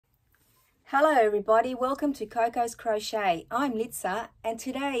Hello everybody, welcome to Coco's Crochet. I'm Litsa and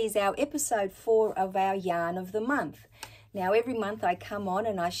today is our episode 4 of our yarn of the month. Now every month I come on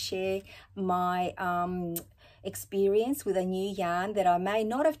and I share my experience with a new yarn that I may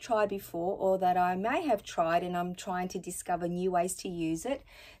not have tried before or that I may have tried, and I'm trying to discover new ways to use it.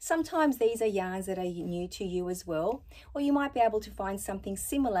 Sometimes these are yarns that are new to you as well, or you might be able to find something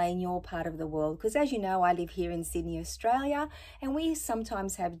similar in your part of the world, because as you know I live here in Sydney, Australia, and we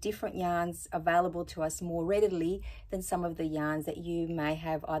sometimes have different yarns available to us more readily than some of the yarns that you may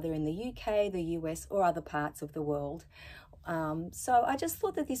have either in the UK, the US or other parts of the world. So I just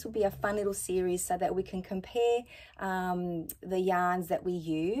thought that this would be a fun little series so that we can compare the yarns that we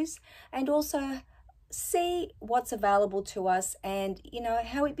use and also see what's available to us and, you know,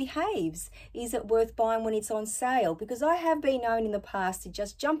 how it behaves. Is it worth buying when it's on sale? Because I have been known in the past to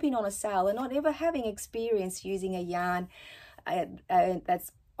just jump in on a sale and not ever having experience using a yarn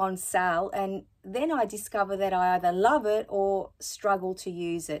that's on sale, and then I discover that I either love it or struggle to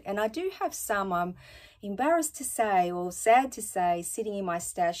use it. And I do have some, I'm embarrassed to say or sad to say, sitting in my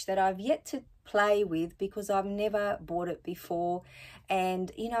stash that I've yet to play with because I've never bought it before,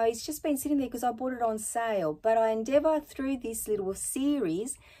 and you know, it's just been sitting there because I bought it on sale. But I endeavor through this little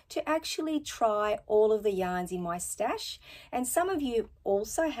series to actually try all of the yarns in my stash, and some of you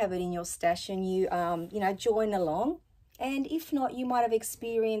also have it in your stash and you join along. And if not, you might have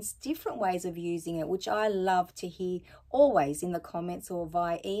experienced different ways of using it, which I love to hear always in the comments or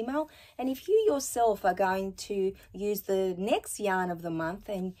via email. And if you yourself are going to use the next yarn of the month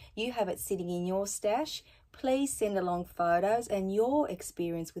and you have it sitting in your stash, please send along photos and your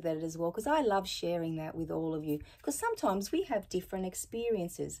experience with it as well, because I love sharing that with all of you, because sometimes we have different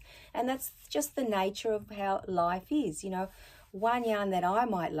experiences, and that's just the nature of how life is. You know, one yarn that I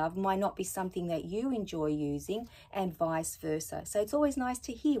might love might not be something that you enjoy using, and vice versa. So it's always nice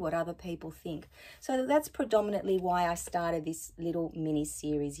to hear what other people think. So that's predominantly why I started this little mini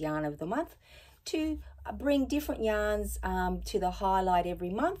series, Yarn of the Month, to bring different yarns to the highlight every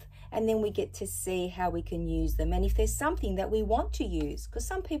month, and then we get to see how we can use them. And if there's something that we want to use, because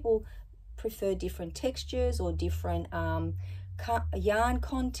some people prefer different textures or different yarn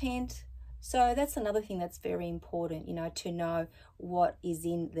content. So that's another thing that's very important, you know, to know what is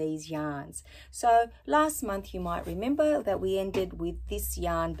in these yarns. So last month you might remember that we ended with this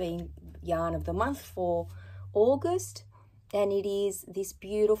yarn being yarn of the month for August, and it is this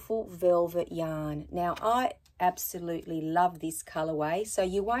beautiful velvet yarn. Now I absolutely love this colorway, so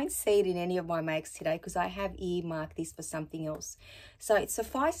you won't see it in any of my makes today because I have earmarked this for something else. So it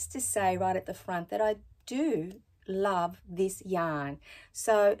suffices to say right at the front that I do love this yarn.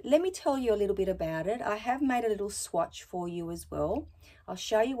 So let me tell you a little bit about it. I have made a little swatch for you as well. I'll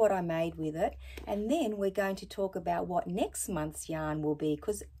show you what I made with it, and then we're going to talk about what next month's yarn will be,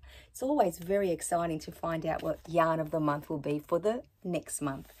 because it's always very exciting to find out what yarn of the month will be for the next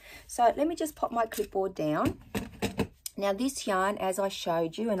month. So let me just pop my clipboard down. Now this yarn, as I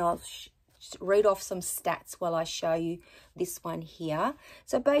showed you, and I'll read off some stats while I show you this one here.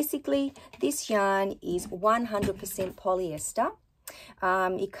 So basically this yarn is 100% polyester.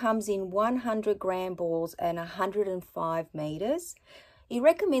 It comes in 100 gram balls and 105 meters. It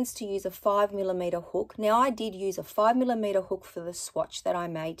recommends to use a 5mm hook. Now I did use a 5mm hook for the swatch that I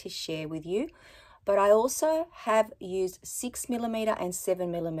made to share with you, but I also have used 6mm and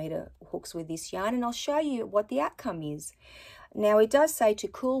 7mm hooks with this yarn, and I'll show you what the outcome is. Now it does say to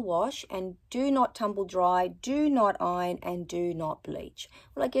cool wash and do not tumble dry, do not iron, and do not bleach.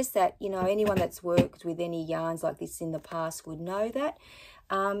 Well, I guess that, you know, anyone that's worked with any yarns like this in the past would know that.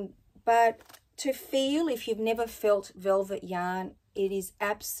 But to feel, if you've never felt velvet yarn, it is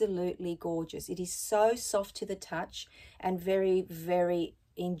absolutely gorgeous. It is so soft to the touch and very, very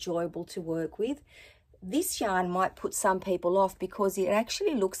enjoyable to work with. This yarn might put some people off because it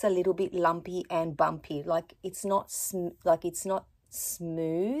actually looks a little bit lumpy and bumpy, like it's not smooth.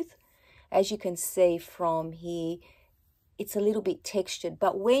 As you can see from here, it's a little bit textured,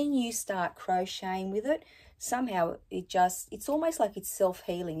 but when you start crocheting with it, somehow it's almost like it's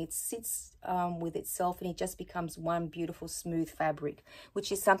self-healing. It sits with itself and it just becomes one beautiful smooth fabric,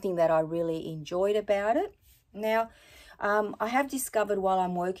 which is something that I really enjoyed about it. Now I have discovered while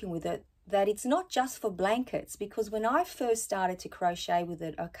I'm working with it that it's not just for blankets, because when I first started to crochet with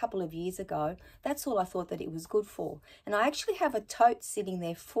it a couple of years ago, that's all I thought that it was good for. And I actually have a tote sitting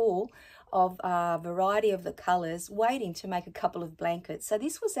there full of a variety of the colors waiting to make a couple of blankets. So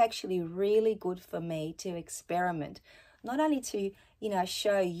this was actually really good for me to experiment. not only to, you know,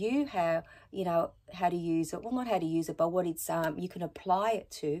 show you how, you know, how to use it, well, not how to use it, but what it's, you can apply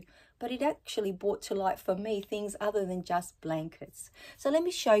it to, but it actually brought to light for me things other than just blankets. So let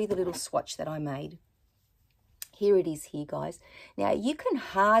me show you the little swatch that I made. Here it is here, guys. Now, you can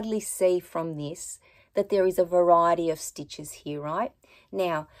hardly see from this that there is a variety of stitches here, right?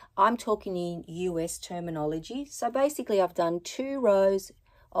 Now, I'm talking in US terminology. So basically, I've done 2 rows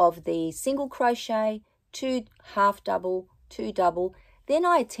of the single crochet, 2 half double, 2 double. Then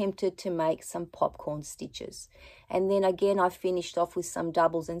I attempted to make some popcorn stitches. And then again, I finished off with some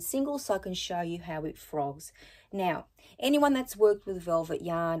doubles and singles so I can show you how it frogs. Now, anyone that's worked with velvet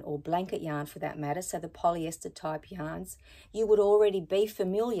yarn or blanket yarn for that matter, so the polyester type yarns, you would already be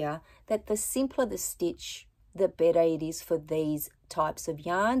familiar that the simpler the stitch, the better it is for these types of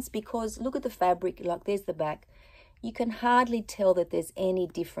yarns, because look at the fabric, like there's the back. You can hardly tell that there's any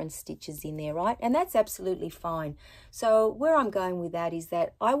different stitches in there, right? And that's absolutely fine. So where I'm going with that is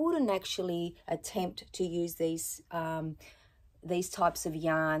that I wouldn't actually attempt to use these types of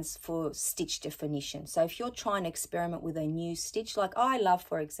yarns for stitch definition. So if you're trying to experiment with a new stitch, like I love,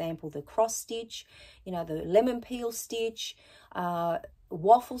 for example, the cross stitch, you know, the lemon peel stitch,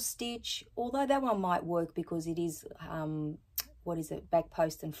 waffle stitch, although that one might work because it is, what is it, back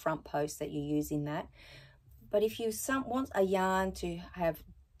post and front post that you use in that. But if you want a yarn to have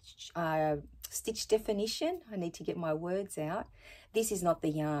stitch definition, I need to get my words out, this is not the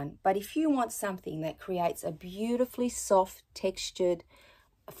yarn. But if you want something that creates a beautifully soft textured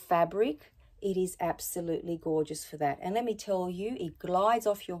fabric, it is absolutely gorgeous for that. And let me tell you, it glides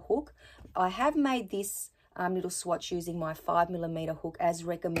off your hook. I have made this little swatch using my 5mm hook as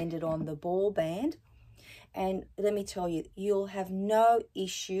recommended on the ball band. And let me tell you, you'll have no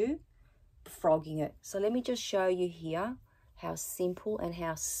issue frogging it. So let me just show you here how simple and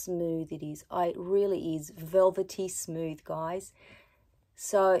how smooth it is. It really is velvety smooth, guys.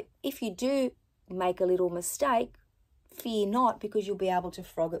 So if you do make a little mistake, fear not, because you'll be able to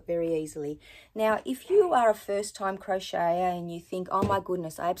frog it very easily. Now, if you are a first-time crocheter and you think, oh my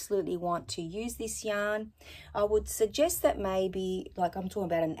goodness, I absolutely want to use this yarn, I would suggest that maybe, like I'm talking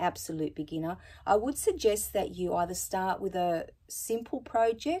about an absolute beginner, I would suggest that you either start with a simple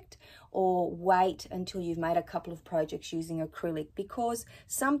project or wait until you've made a couple of projects using acrylic, because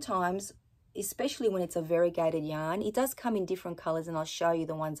sometimes, especially when it's a variegated yarn, it does come in different colors, and I'll show you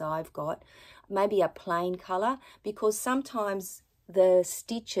the ones I've got. Maybe a plain color, because sometimes the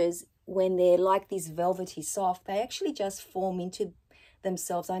stitches, when they're like this velvety soft, they actually just form into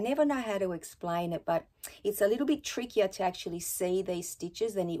themselves. I never know how to explain it, but it's a little bit trickier to actually see these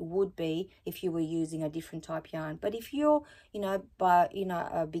stitches than it would be if you were using a different type yarn. But if you're,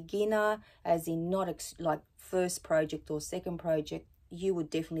 a beginner, as in not like first project or second project, you would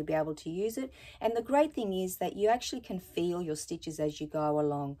definitely be able to use it. And the great thing is that you actually can feel your stitches as you go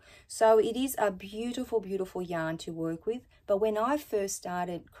along. So it is a beautiful, beautiful yarn to work with. But when I first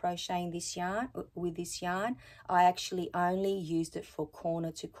started crocheting this yarn, I actually only used it for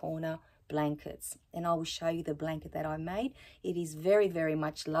corner to corner blankets. And I will show you the blanket that I made. It is very, very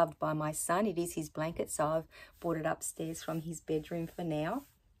much loved by my son. It is his blanket, so I've brought it upstairs from his bedroom for now.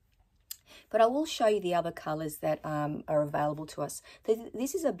 But I will show you the other colors that are available to us.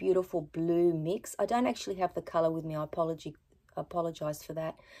 This is a beautiful blue mix. I don't actually have the color with me. I apologize for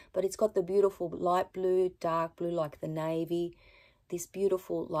that. But it's got the beautiful light blue, dark blue like the navy, this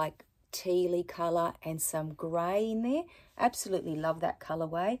beautiful like tealy color, and some gray in there. Absolutely love that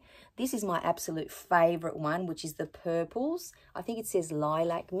colorway. This is my absolute favorite one, which is the purples. I think it says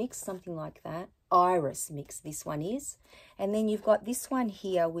lilac mix, something like that. Iris mix, this one is. And then you've got this one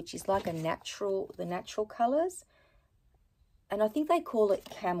here, which is like the natural colors, and I think they call it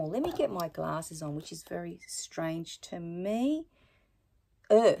camel. Let me get my glasses on, which is very strange to me.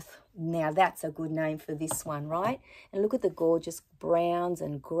 Earth. Now that's a good name for this one, right? And look at the gorgeous browns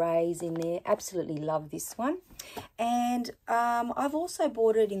and grays in there. Absolutely love this one. And I've also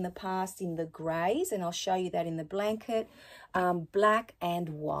bought it in the past in the grays, and I'll show you that in the blanket, black and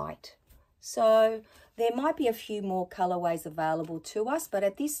white. So there might be a few more colorways available to us, but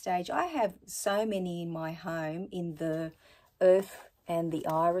at this stage I have so many in my home in the earth and the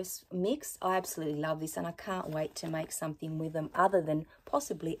iris mix. I absolutely love this, and I can't wait to make something with them other than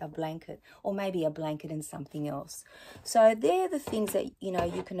possibly a blanket, or maybe a blanket and something else. So they're the things that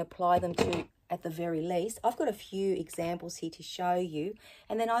you can apply them to at the very least. I've got a few examples here to show you.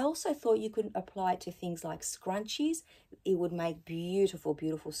 And then I also thought you could apply it to things like scrunchies. It would make beautiful,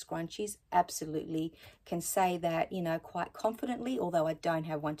 beautiful scrunchies. Absolutely can say that, you know, quite confidently, although I don't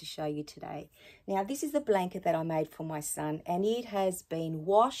have one to show you today. Now, this is the blanket that I made for my son, and it has been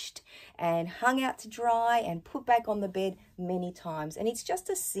washed and hung out to dry and put back on the bed many times. And it's just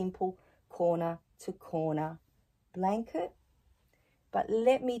a simple corner to corner blanket. But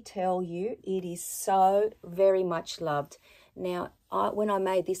let me tell you, it is so very much loved. Now, when I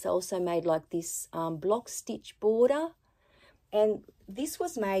made this, I also made like this block stitch border. And this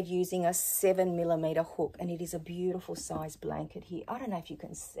was made using a 7mm hook. And it is a beautiful size blanket here. I don't know if you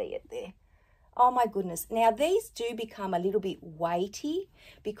can see it there. Oh my goodness. Now, these do become a little bit weighty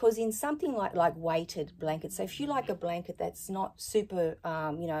because in something like weighted blankets, so if you like a blanket that's not super,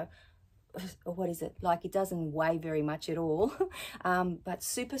 you know, what is it, like it doesn't weigh very much at all, but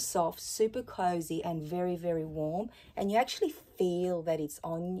super soft, super cozy, and very, very warm, and you actually feel that it's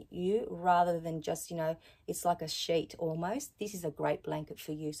on you rather than just, you know, it's like a sheet almost. This is a great blanket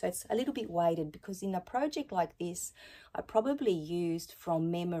for you. So it's a little bit weighted because in a project like this, I probably used from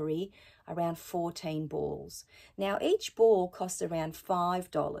memory around 14 balls. Now, each ball costs around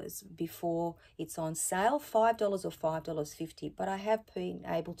 $5 before it's on sale, $5 or $5.50, but I have been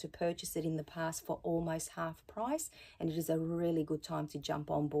able to purchase it in the past for almost half price, and it is a really good time to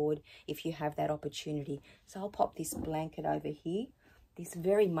jump on board if you have that opportunity. So I'll pop this blanket over here, this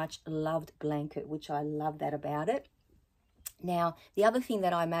very much loved blanket, which I love that about it. Now, the other thing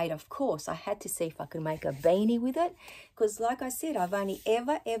that I made, of course, I had to see if I could make a beanie with it because, like I said, I've only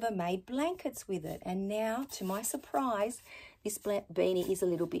ever made blankets with it. And now, to my surprise, this beanie is a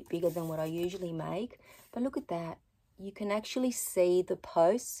little bit bigger than what I usually make. But look at that. You can actually see the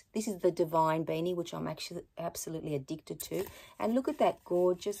posts. This is the Divine beanie, which I'm actually absolutely addicted to. And look at that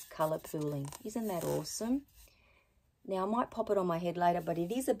gorgeous colour pooling. Isn't that awesome? Now, I might pop it on my head later, but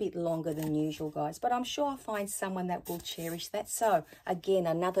it is a bit longer than usual, guys. But I'm sure I'll find someone that will cherish that. So, again,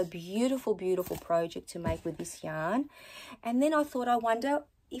 another beautiful, beautiful project to make with this yarn. And then I thought, I wonder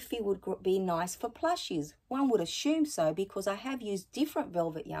if it would be nice for plushies. One would assume so because I have used different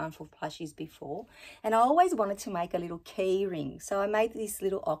velvet yarn for plushies before. And I always wanted to make a little key ring. So I made this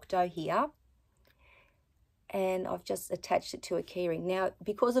little octo here. And I've just attached it to a keyring. Now,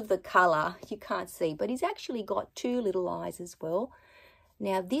 because of the colour, you can't see, but it's actually got two little eyes as well.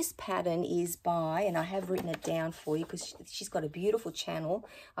 Now, this pattern is by, and I have written it down for you because she's got a beautiful channel.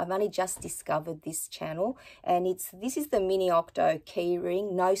 I've only just discovered this channel, and this is the Mini Octo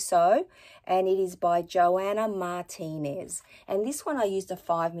keyring, No Sew, and it is by Joanna Martinez. And this one I used a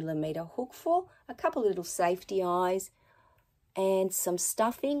 5mm hook for, a couple of little safety eyes, and some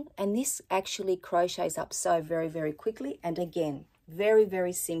stuffing, and this actually crochets up so very, very quickly. And again, very,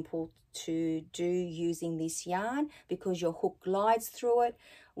 very simple to do using this yarn because your hook glides through it.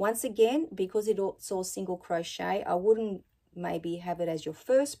 Once again, because it's all single crochet, I wouldn't maybe have it as your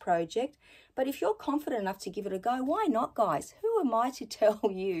first project, but if you're confident enough to give it a go, why not, guys? Who am I to tell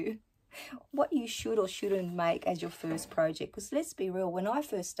you what you should or shouldn't make as your first project? Because let's be real, when I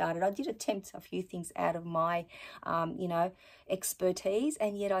first started, I did attempt a few things out of my, you know, expertise,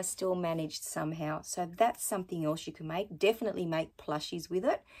 and yet I still managed somehow. So that's something else you can make. Definitely make plushies with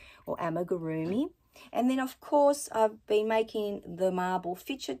it or amigurumi. And then, of course, I've been making the marble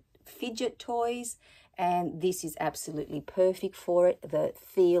fidget toys, and this is absolutely perfect for it. The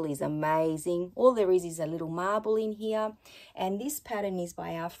feel is amazing. All there is a little marble in here. And this pattern is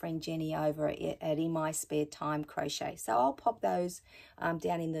by our friend Jenny over at In My Spare Time Crochet. So I'll pop those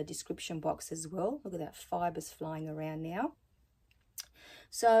down in the description box as well. Look at that, fibers flying around now.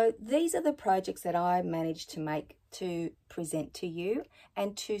 So these are the projects that I managed to make to present to you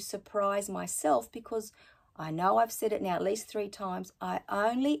and to surprise myself, because I know I've said it now at least 3 times. I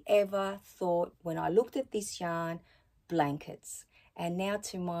only ever thought when I looked at this yarn, blankets. And now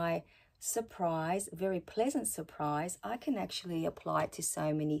to my surprise, very pleasant surprise, I can actually apply it to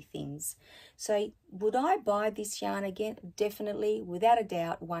so many things. So would I buy this yarn again? Definitely, without a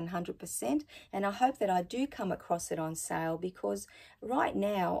doubt, 100%. And I hope that I do come across it on sale, because right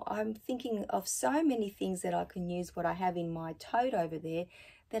now I'm thinking of so many things that I can use what I have in my tote over there,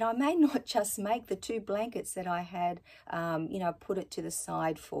 that I may not just make the 2 blankets that I had, you know, put it to the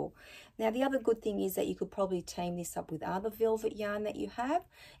side for. Now, the other good thing is that you could probably team this up with other velvet yarn that you have,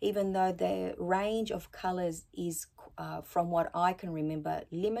 even though the range of colours is, from what I can remember,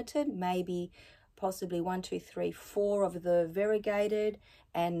 limited. Maybe possibly 1, 2, 3, 4 of the variegated,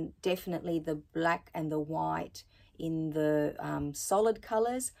 and definitely the black and the white in the solid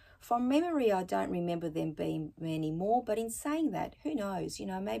colours From memory, I don't remember them being many more, but in saying that, who knows, you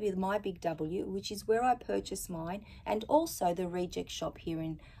know, maybe my Big W, which is where I purchased mine, and also the reject shop here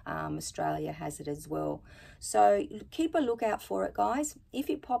in Australia has it as well. So keep a lookout for it, guys. If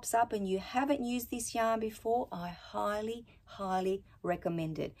it pops up and you haven't used this yarn before, I highly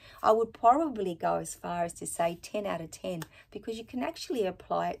recommend it. I would probably go as far as to say 10 out of 10, because you can actually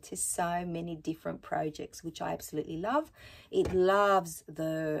apply it to so many different projects, which I absolutely love. It loves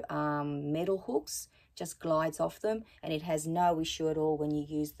the metal hooks, just glides off them, and it has no issue at all when you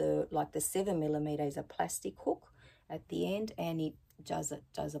use the 7mm is a plastic hook at the end, and it does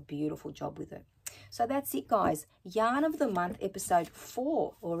a beautiful job with it. So that's it, guys. Yarn of the month, episode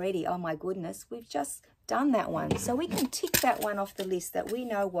 4 already. Oh my goodness, we've just done that one. So we can tick that one off the list, that we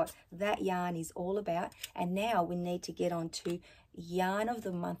know what that yarn is all about. And now we need to get on to yarn of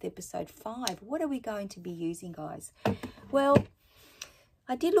the month, episode 5. What are we going to be using, guys? Well,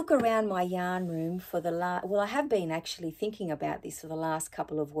 I did look around my yarn room for the I have been actually thinking about this for the last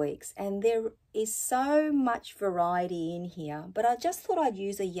couple of weeks, and there is so much variety in here, but I just thought I'd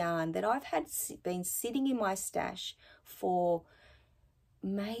use a yarn that I've been sitting in my stash for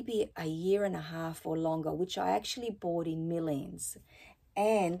maybe a year and a half or longer, which I actually bought in Millends.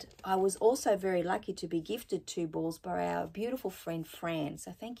 And I was also very lucky to be gifted 2 balls by our beautiful friend Fran.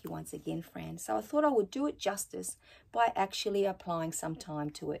 So thank you once again, Fran. So I thought I would do it justice by actually applying some time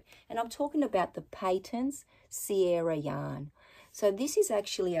to it. And I'm talking about the Payton's Sierra yarn. So this is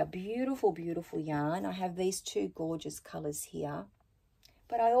actually a beautiful, beautiful yarn. I have these 2 gorgeous colors here.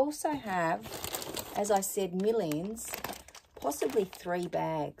 But I also have, as I said, Millends, possibly 3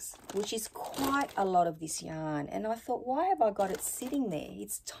 bags, which is quite a lot of this yarn. And I thought, why have I got it sitting there?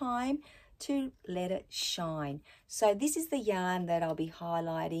 It's time to let it shine. So this is the yarn that I'll be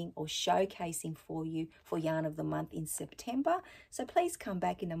highlighting or showcasing for you for Yarn of the Month in September. So please come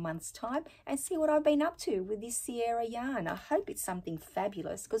back in a month's time and see what I've been up to with this Sierra yarn. I hope it's something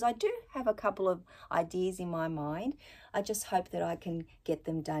fabulous, because I do have a couple of ideas in my mind. I just hope that I can get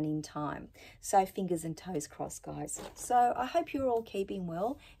them done in time. So fingers and toes crossed, guys. So I hope you're all keeping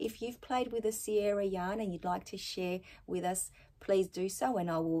well. If you've played with a Sierra yarn and you'd like to share with us, please do so, and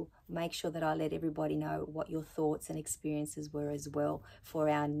I will make sure that I let everybody know what your thoughts and experiences were as well for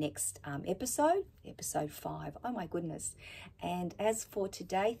our next episode 5. Oh my goodness. And as for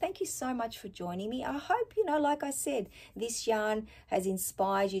today, thank you so much for joining me. I hope, you know, like I said, this yarn has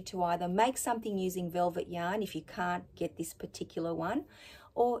inspired you to either make something using velvet yarn if you can't get this particular one,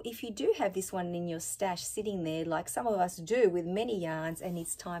 or if you do have this one in your stash sitting there like some of us do with many yarns, and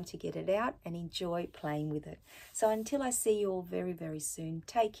it's time to get it out and enjoy playing with it. So until I see you all very, very soon,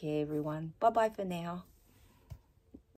 take care everyone. Bye-bye for now.